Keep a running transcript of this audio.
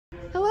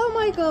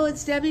Michael,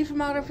 it's Debbie from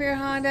Auto Fair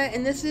Honda,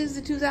 and this is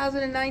the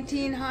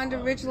 2019 Honda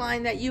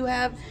Ridgeline that you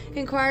have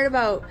inquired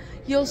about.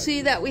 You'll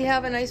see that we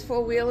have a nice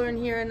four-wheeler in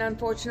here, and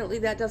unfortunately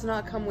that does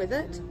not come with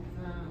it.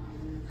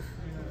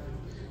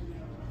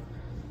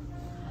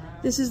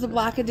 This is the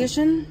black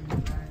edition.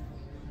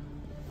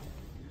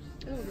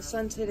 Oh, the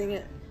sun's hitting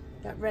it.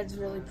 That red's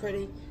really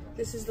pretty.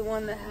 This is the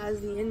one that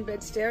has the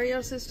in-bed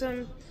stereo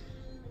system,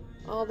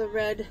 all the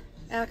red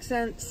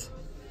accents,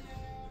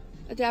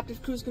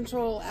 adaptive cruise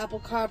control,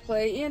 Apple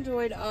CarPlay,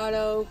 Android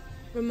Auto,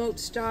 remote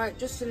start,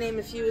 just to name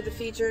a few of the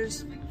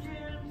features.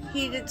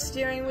 Heated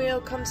steering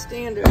wheel comes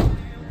standard.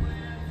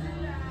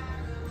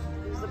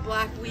 There's the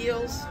black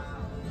wheels.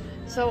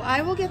 So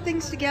I will get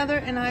things together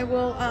and I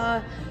will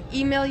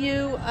email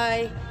you.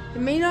 It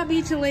may not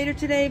be till later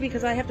today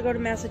because I have to go to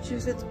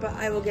Massachusetts, but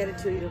I will get it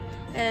to you.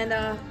 And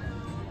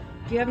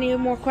if you have any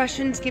more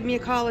questions, give me a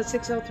call at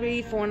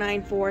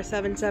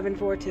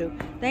 603-494-7742.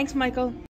 Thanks, Michael.